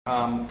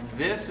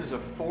This is a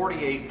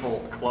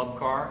 48-volt club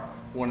car.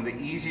 One of the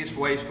easiest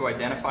ways to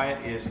identify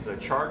it is the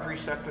charge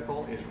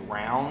receptacle is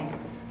round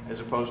as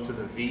opposed to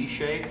the V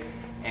shape.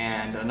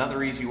 And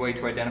another easy way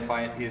to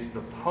identify it is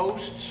the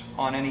posts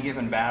on any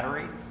given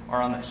battery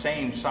are on the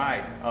same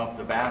side of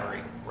the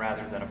battery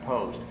rather than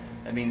opposed.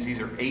 That means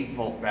these are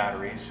 8-volt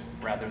batteries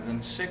rather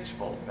than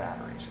 6-volt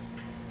batteries.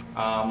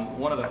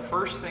 One of the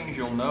first things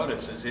you'll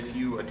notice is if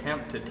you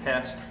attempt to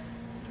test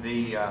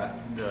the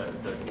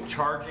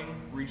charging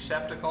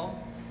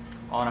receptacle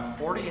on a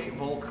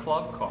 48-volt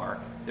club car,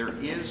 there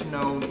is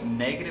no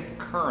negative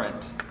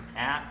current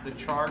at the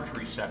charge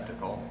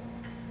receptacle.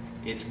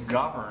 It's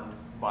governed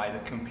by the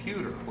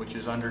computer, which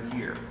is under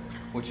here,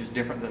 which is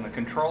different than the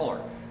controller.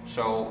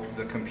 So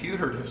the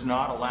computer does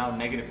not allow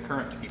negative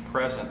current to be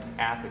present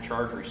at the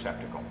charge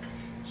receptacle.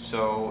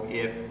 So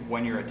if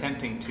when you're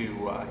attempting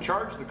to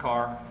charge the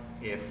car,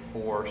 if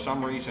for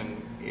some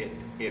reason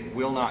it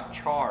will not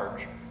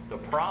charge, the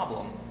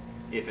problem,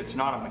 if it's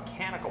not a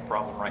mechanical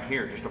problem right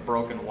here, just a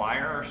broken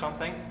wire or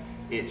something,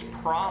 it's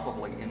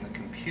probably in the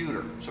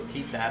computer. So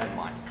keep that in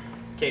mind.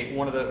 Okay,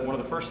 one of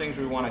the first things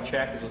we want to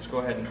check is, let's go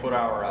ahead and put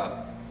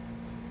our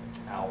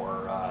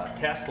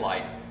test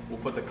light. We'll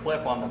put the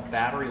clip on the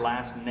battery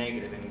last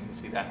negative, and you can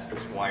see that's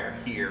this wire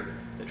here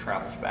that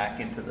travels back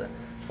into the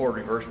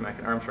forward reverse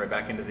mechanism, I'm sorry,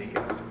 back into the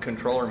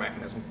controller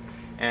mechanism,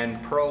 and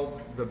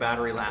probe the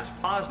battery last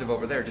positive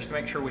over there just to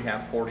make sure we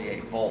have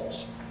 48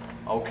 volts.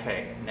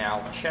 Okay,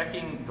 now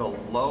checking the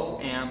low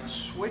amp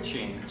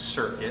switching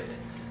circuit,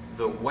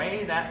 the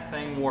way that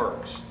thing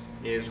works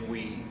is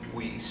we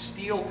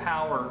steal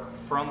power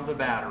from the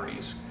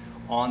batteries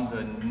on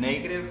the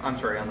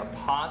on the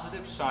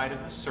positive side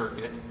of the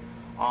circuit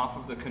off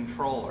of the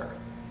controller.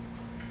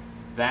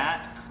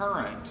 That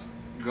current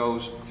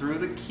goes through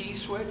the key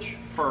switch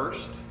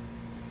first,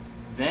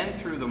 then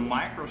through the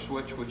micro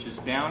switch, which is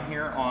down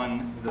here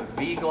on the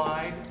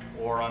V-Glide,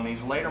 or on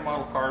these later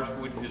model cars,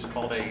 which is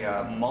called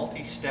a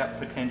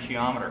multi-step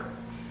potentiometer.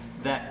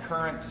 That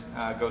current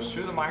goes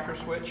through the micro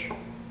switch.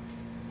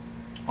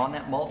 On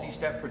that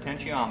multi-step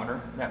potentiometer,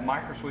 that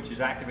micro switch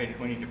is activated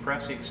when you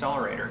depress the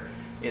accelerator.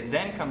 It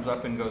then comes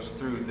up and goes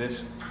through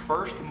this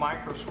first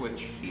micro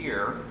switch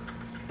here.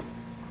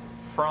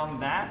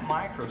 From that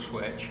micro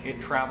switch, it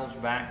travels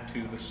back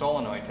to the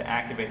solenoid to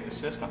activate the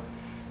system.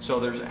 So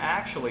there's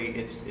actually,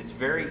 it's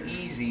very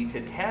easy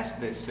to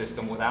test this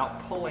system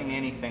without pulling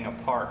anything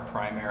apart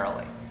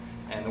primarily.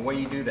 And the way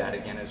you do that,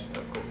 again, is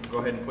go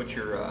ahead and put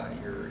your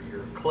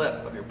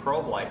clip of your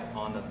probe light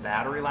on the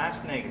battery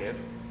last negative,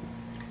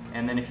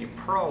 and then if you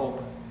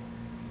probe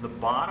the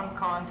bottom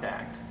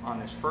contact on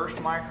this first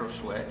micro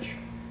switch,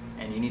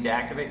 and you need to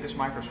activate this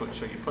micro switch,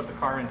 so you put the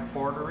car into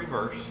forward or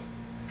reverse,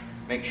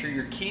 make sure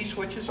your key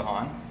switch is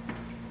on,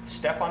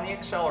 step on the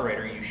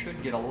accelerator, you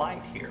should get a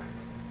light here.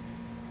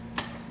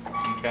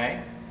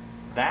 Okay?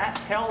 That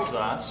tells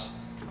us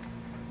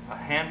a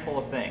handful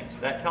of things.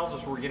 That tells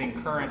us we're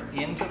getting current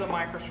into the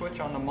micro switch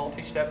on the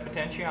multi-step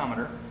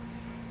potentiometer,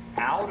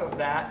 out of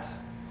that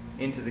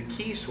into the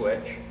key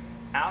switch,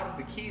 out of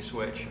the key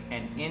switch,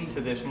 and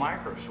into this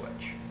micro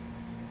switch.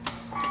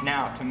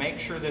 Now, to make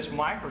sure this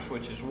micro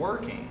switch is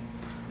working,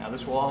 now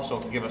this will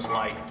also give us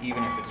light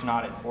even if it's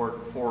not in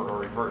forward or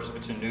reverse. If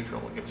it's in neutral,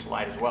 it'll give us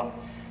light as well.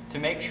 To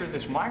make sure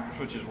this micro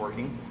switch is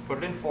working, put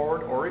it in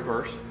forward or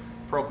reverse,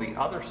 probe the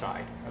other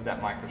side of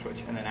that micro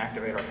switch, and then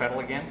activate our pedal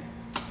again,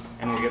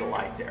 and we'll get a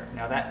light there.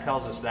 Now that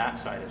tells us that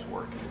side is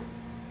working.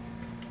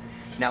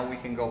 Now we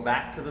can go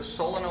back to the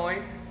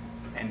solenoid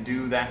and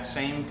do that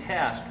same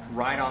test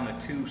right on the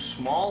two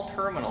small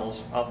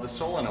terminals of the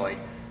solenoid,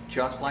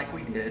 just like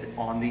we did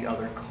on the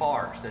other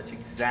cars. That's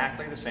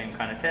exactly the same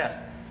kind of test.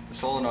 The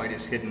solenoid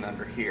is hidden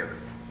under here.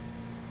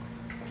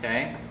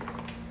 Okay?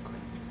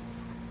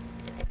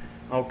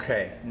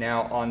 Okay,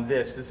 now on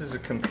this is a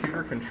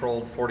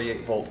computer-controlled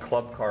 48-volt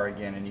club car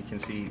again, and you can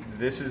see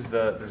this is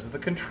the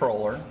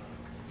controller.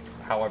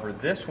 However,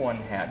 this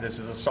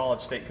is a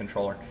solid-state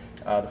controller.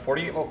 The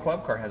 48-volt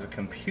club car has a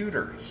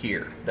computer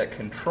here that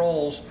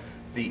controls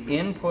the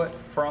input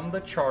from the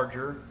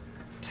charger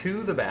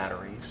to the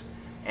batteries,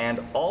 and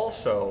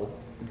also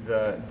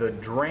the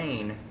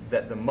drain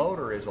that the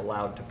motor is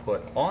allowed to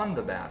put on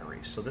the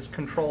batteries. So this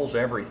controls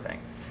everything.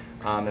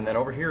 And then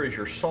over here is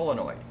your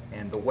solenoid.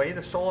 And the way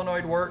the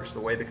solenoid works, the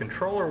way the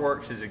controller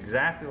works, is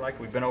exactly like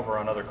we've been over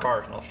on other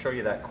cars, and I'll show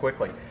you that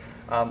quickly.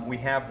 We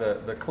have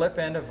the clip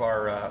end of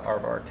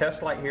our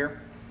test light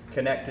here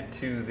connected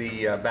to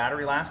the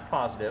battery last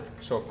positive.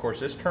 So of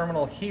course this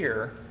terminal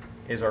here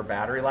is our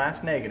battery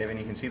last negative, and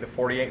you can see the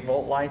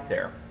 48-volt light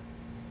there.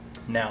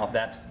 Now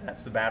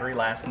that's the battery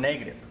last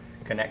negative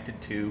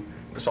connected to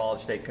the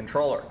solid-state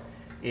controller.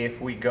 If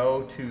we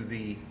go to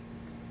the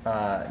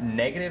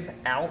negative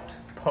out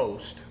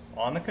post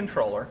on the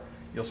controller,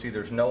 you'll see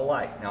there's no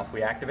light. Now if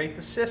we activate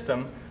the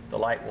system, the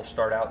light will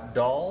start out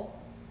dull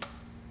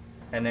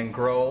and then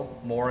grow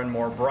more and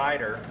more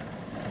brighter,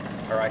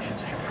 or I should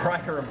say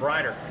brighter and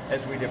brighter,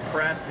 as we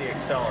depress the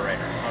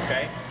accelerator.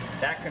 Okay?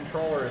 That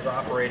controller is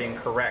operating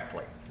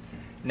correctly.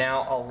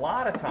 Now, a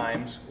lot of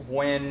times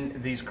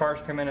when these cars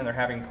come in and they're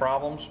having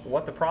problems,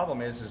 what the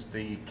problem is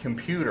the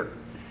computer.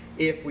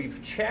 If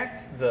we've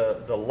checked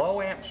the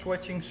low amp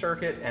switching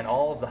circuit and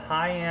all of the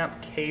high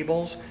amp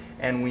cables,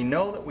 and we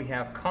know that we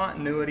have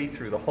continuity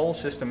through the whole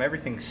system,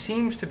 everything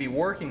seems to be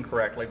working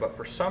correctly, but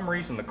for some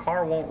reason the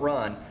car won't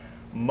run,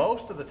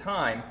 most of the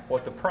time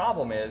what the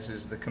problem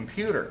is the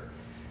computer.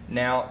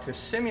 Now, to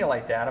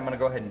simulate that, I'm going to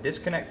go ahead and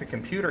disconnect the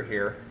computer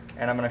here,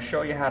 and I'm going to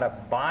show you how to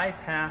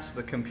bypass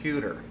the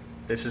computer.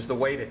 This is the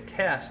way to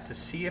test to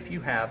see if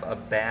you have a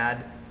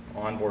bad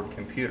onboard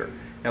computer.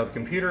 Now, with the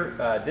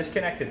computer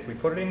disconnected, if we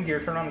put it in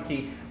gear, turn on the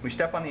key, we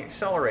step on the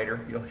accelerator,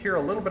 you'll hear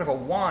a little bit of a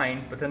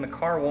whine, but then the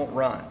car won't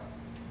run.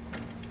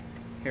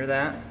 Hear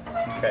that?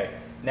 Okay.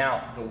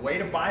 Now, the way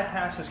to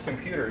bypass this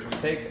computer is we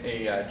take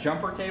a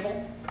jumper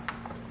cable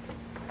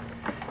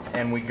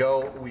and we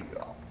go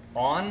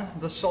on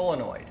the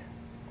solenoid,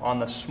 on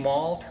the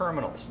small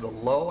terminals, the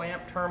low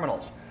amp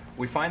terminals.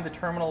 We find the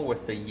terminal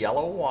with the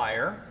yellow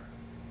wire,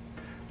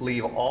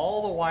 leave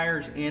all the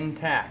wires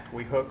intact.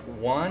 We hook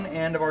one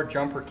end of our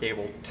jumper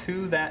cable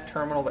to that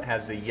terminal that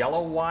has the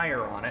yellow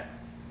wire on it,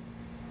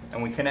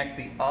 and we connect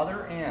the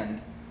other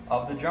end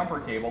of the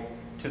jumper cable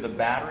to the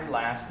battery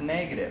last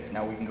negative.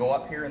 Now, we can go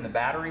up here in the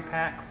battery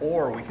pack,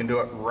 or we can do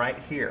it right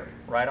here,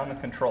 right on the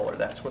controller.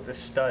 That's what this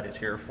stud is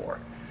here for.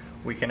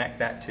 We connect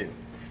that too.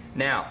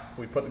 Now,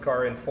 we put the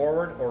car in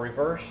forward or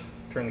reverse,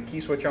 turn the key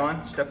switch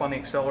on, step on the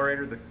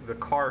accelerator. The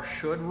car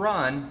should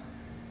run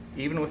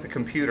even with the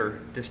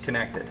computer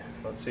disconnected.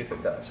 Let's see if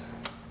it does.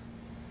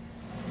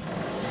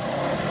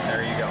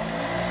 There you go.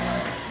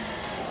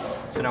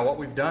 So now what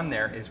we've done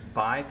there is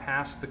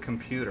bypass the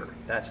computer.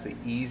 That's the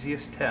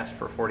easiest test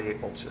for a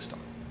 48-volt system.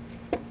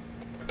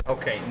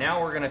 Okay,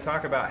 now we're going to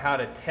talk about how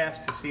to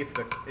test to see if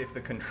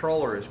the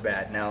controller is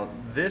bad. Now,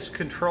 this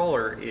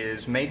controller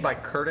is made by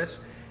Curtis.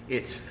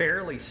 It's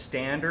fairly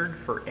standard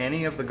for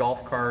any of the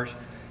Golf cars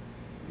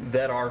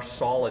that are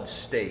solid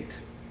state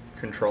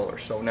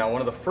controllers. So now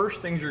one of the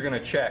first things you're going to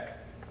check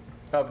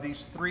of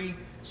these three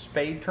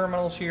spade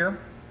terminals here,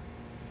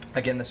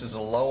 again, this is a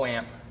low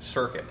amp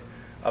circuit.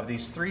 Of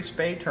these three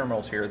spade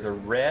terminals here, the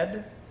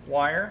red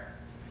wire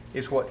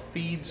is what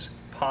feeds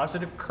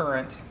positive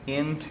current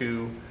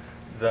into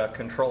the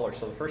controller.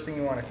 So the first thing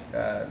you want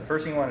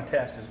to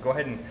test is go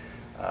ahead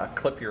and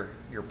clip your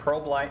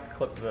probe light,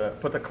 put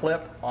the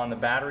clip on the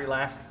battery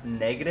last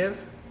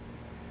negative.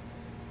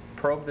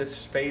 Probe this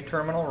spade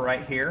terminal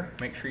right here.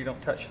 Make sure you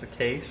don't touch the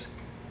case.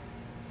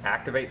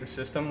 Activate the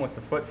system with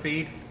the foot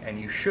feed, and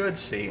you should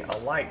see a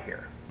light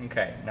here.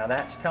 Okay, now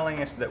that's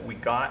telling us that we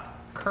got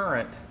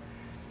current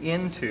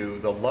into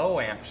the low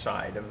amp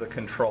side of the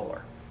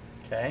controller.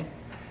 Okay,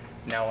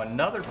 now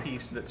another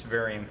piece that's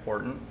very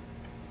important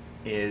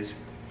is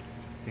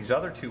these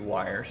other two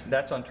wires.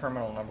 That's on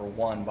terminal number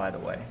 1, by the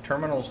way.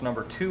 Terminals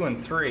number 2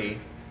 and 3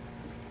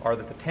 are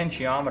the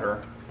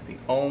potentiometer, the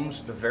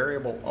ohms, the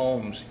variable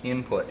ohms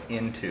input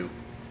into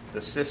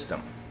the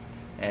system.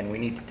 And we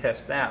need to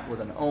test that with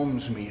an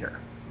ohms meter.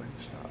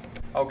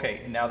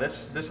 Okay, now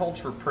this holds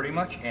for pretty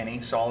much any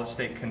solid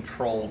state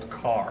controlled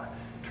car.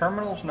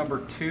 Terminals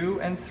number 2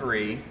 and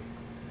 3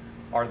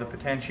 are the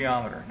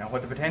potentiometer. Now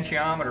what the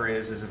potentiometer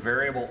is a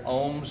variable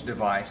ohms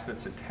device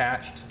that's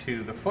attached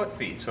to the foot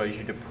feed. So as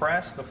you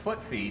depress the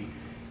foot feed,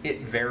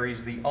 it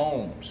varies the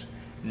ohms.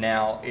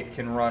 Now it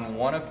can run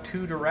one of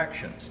two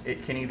directions.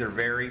 It can either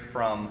vary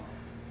from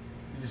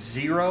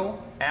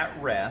 0 at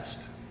rest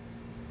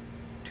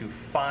to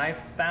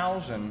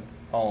 5,000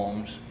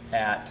 ohms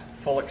at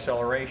full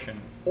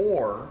acceleration,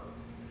 or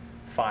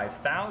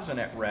 5,000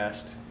 at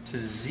rest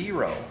to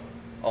 0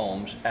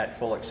 ohms at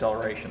full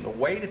acceleration. The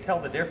way to tell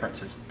the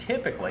difference is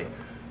typically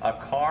a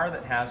car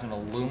that has an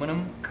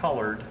aluminum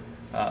colored,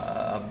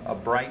 a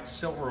bright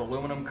silver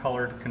aluminum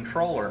colored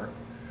controller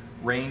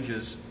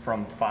ranges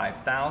from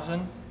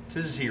 5,000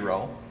 to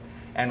 0,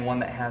 and one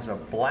that has a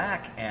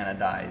black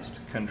anodized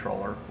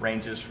controller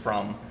ranges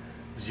from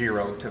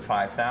 0 to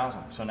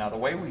 5,000. So now the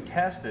way we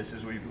test this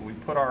is we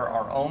put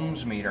our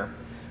ohms meter,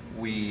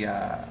 we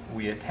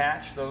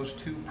attach those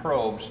two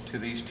probes to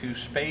these two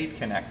spade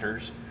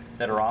connectors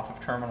that are off of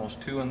terminals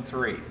 2 and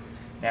 3.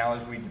 Now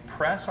as we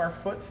depress our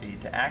foot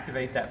feed to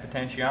activate that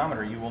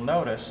potentiometer, you will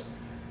notice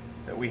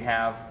that we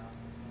have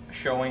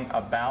showing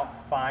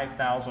about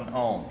 5,000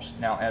 ohms.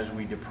 Now as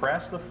we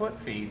depress the foot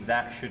feed,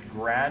 that should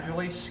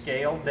gradually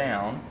scale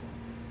down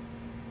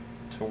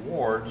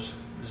towards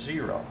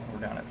 0. We're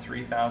down at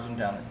 3,000,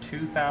 down at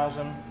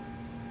 2,000,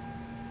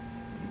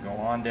 go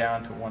on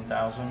down to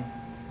 1,000,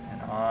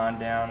 and on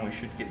down. We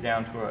should get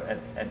down to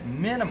at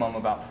minimum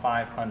about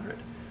 500.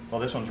 Well,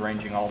 this one's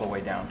ranging all the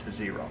way down to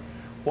 0.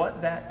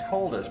 What that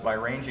told us by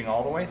ranging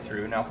all the way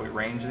through, now if we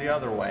range the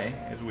other way,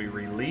 is we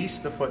release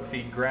the foot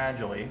feed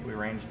gradually. We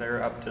range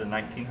there up to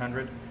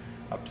 1,900,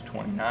 up to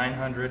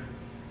 2,900.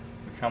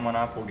 We come on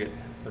up, we'll get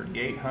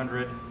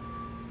 3,800,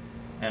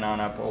 and on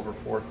up over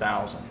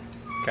 4,000.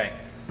 Okay,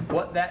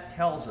 what that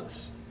tells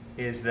us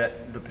is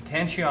that the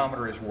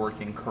potentiometer is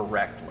working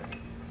correctly.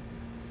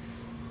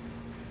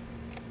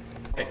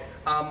 Okay.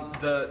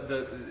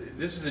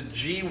 This is a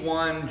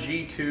G1,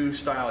 G2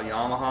 style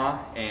Yamaha,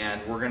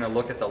 and we're going to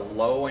look at the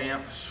low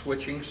amp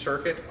switching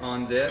circuit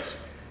on this.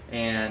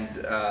 And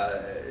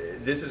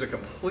this is a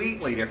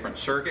completely different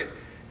circuit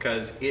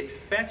because it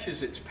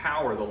fetches its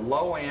power. The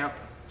low amp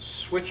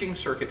switching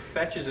circuit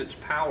fetches its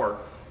power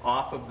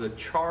off of the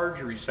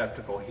charge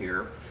receptacle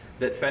here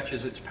that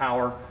fetches its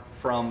power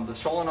from the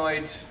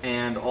solenoids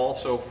and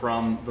also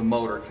from the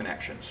motor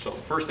connections. So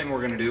the first thing we're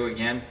going to do,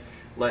 again,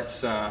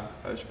 let's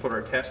put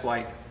our test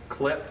light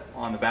clip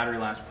on the battery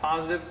last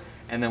positive,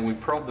 and then we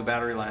probe the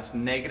battery last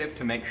negative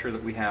to make sure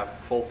that we have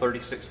full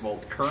 36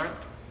 volt current.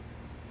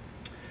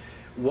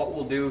 What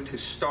we'll do to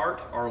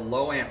start our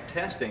low amp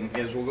testing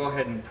is we'll go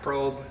ahead and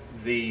probe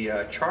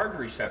the charge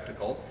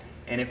receptacle,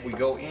 and if we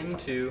go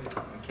into,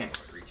 I can't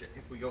quite reach it,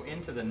 if we go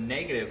into the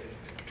negative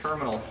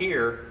terminal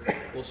here,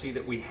 we'll see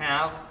that we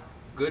have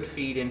good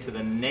feed into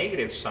the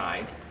negative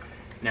side.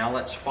 Now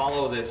let's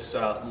follow this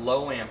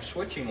low amp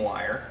switching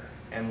wire,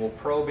 and we'll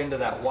probe into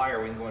that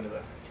wire. We can go into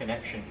the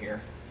connection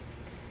here,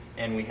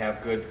 and we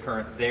have good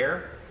current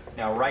there.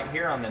 Now right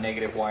here on the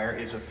negative wire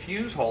is a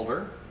fuse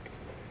holder,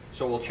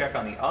 so we'll check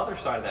on the other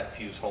side of that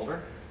fuse holder,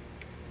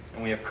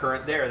 and we have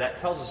current there. That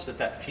tells us that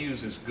that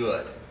fuse is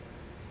good.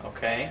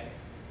 Okay?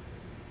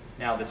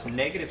 Now this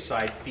negative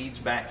side feeds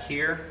back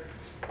here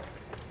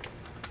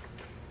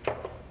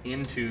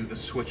into the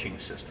switching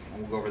system.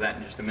 We'll go over that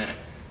in just a minute.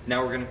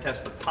 Now we're going to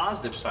test the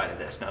positive side of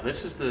this. Now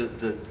this is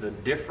the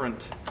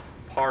different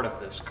part of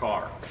this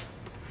car.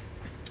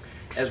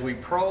 As we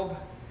probe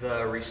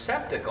the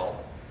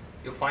receptacle,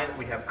 you'll find that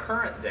we have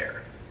current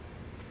there.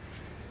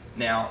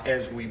 Now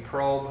as we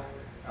probe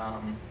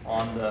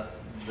on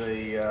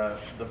the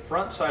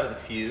front side of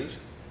the fuse,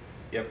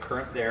 you have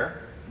current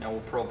there. Now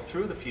we'll probe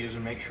through the fuse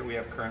and make sure we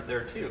have current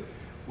there too.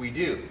 We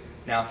do.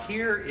 Now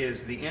here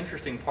is the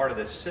interesting part of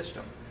this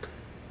system.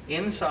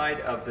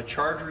 Inside of the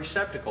charge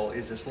receptacle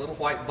is this little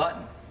white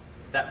button.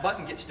 That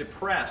button gets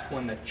depressed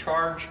when the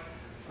charge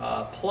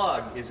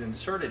plug is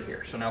inserted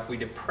here. So now if we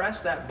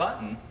depress that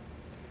button,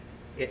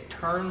 it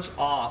turns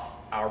off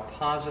our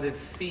positive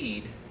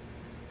feed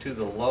to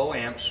the low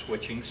amp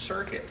switching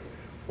circuit.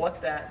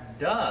 What that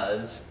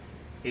does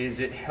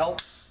is it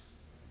helps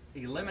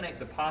eliminate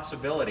the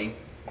possibility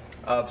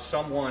of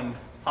someone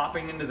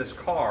hopping into this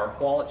car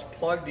while it's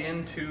plugged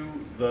into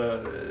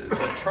the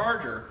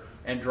charger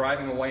and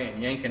driving away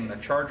and yanking the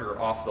charger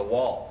off the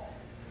wall.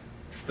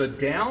 The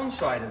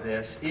downside of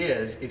this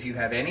is if you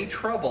have any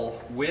trouble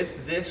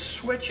with this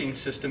switching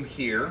system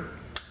here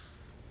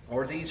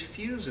or these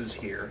fuses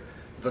here,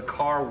 the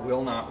car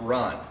will not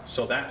run.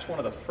 So that's one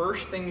of the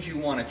first things you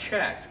want to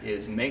check,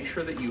 is make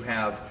sure that you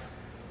have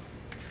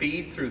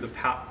feed through the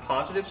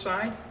positive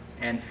side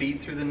and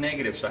feed through the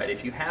negative side.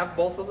 If you have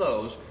both of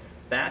those,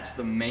 that's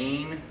the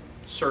main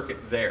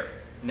circuit there.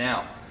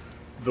 Now,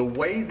 the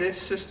way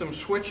this system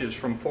switches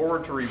from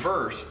forward to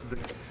reverse,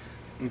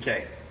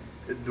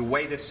 the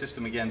way this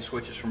system again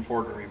switches from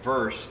forward to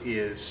reverse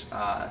is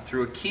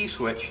through a key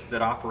switch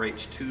that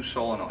operates two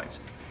solenoids.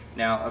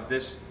 Now, of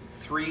this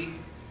 3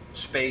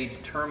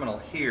 spade terminal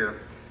here,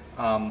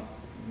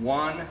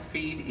 one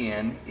feed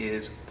in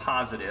is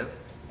positive,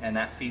 and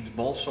that feeds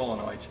both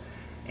solenoids,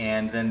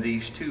 and then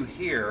these 2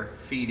 here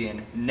feed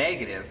in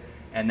negative,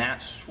 and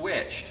that's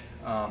switched.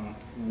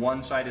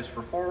 One side is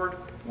for forward,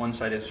 one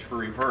side is for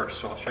reverse.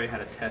 So I'll show you how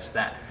to test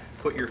that.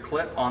 Put your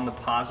clip on the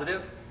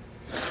positive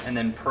and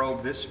then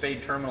probe this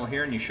spade terminal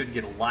here, and you should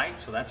get a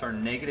light. So that's our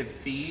negative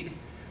feed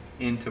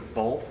into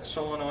both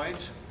solenoids.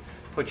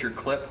 Put your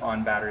clip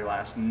on battery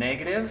last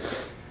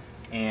negative,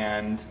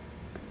 and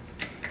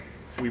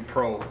we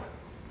probe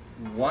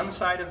one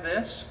side of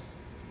this,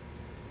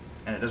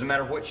 and it doesn't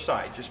matter which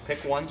side, just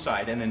pick one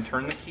side, and then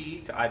turn the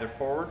key to either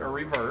forward or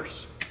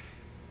reverse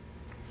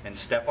and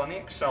step on the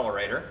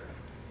accelerator,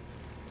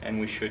 and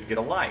we should get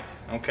a light.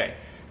 Okay,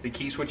 the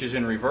key switch is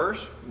in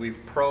reverse. We've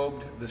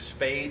probed the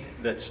spade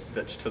that's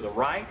to the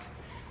right.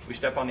 We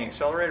step on the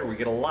accelerator, we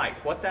get a light.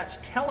 What that's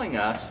telling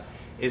us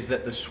is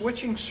that the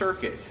switching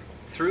circuit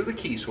through the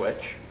key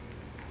switch,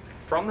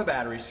 from the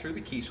batteries through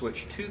the key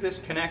switch to this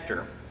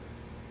connector,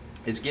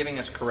 is giving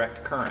us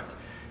correct current.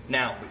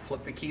 Now, we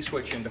flip the key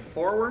switch into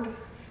forward,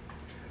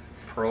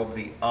 probe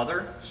the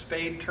other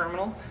spade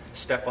terminal,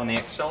 step on the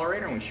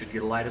accelerator, and we should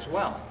get a light as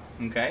well.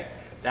 Okay?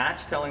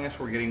 That's telling us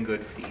we're getting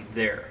good feed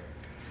there.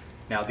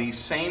 Now, these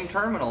same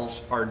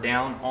terminals are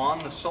down on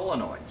the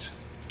solenoids,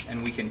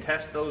 and we can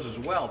test those as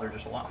well. They're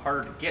just a lot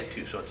harder to get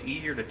to, so it's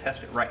easier to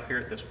test it right here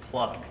at this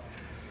plug.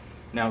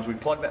 Now, as we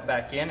plug that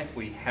back in, if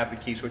we have the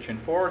key switch in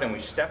forward and we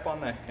step on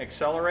the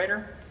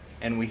accelerator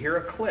and we hear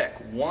a click,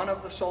 one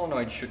of the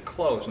solenoids should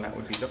close, and that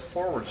would be the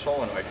forward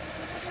solenoid,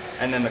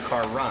 and then the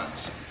car runs.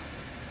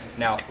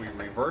 Now, if we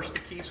reverse the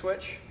key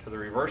switch to the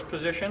reverse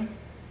position,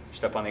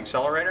 step on the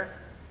accelerator,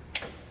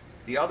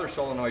 the other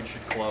solenoid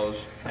should close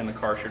and the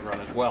car should run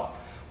as well.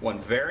 One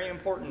very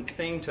important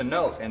thing to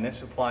note, and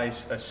this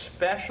applies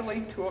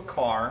especially to a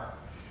car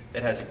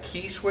that has a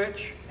key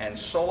switch and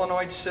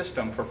solenoid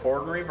system for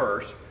forward and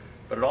reverse,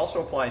 but it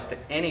also applies to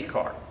any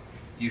car.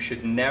 You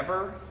should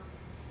never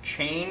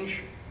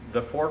change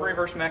the forward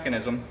reverse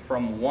mechanism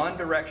from one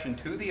direction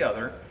to the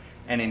other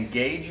and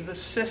engage the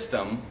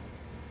system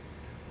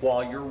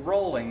while you're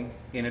rolling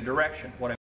in a direction. What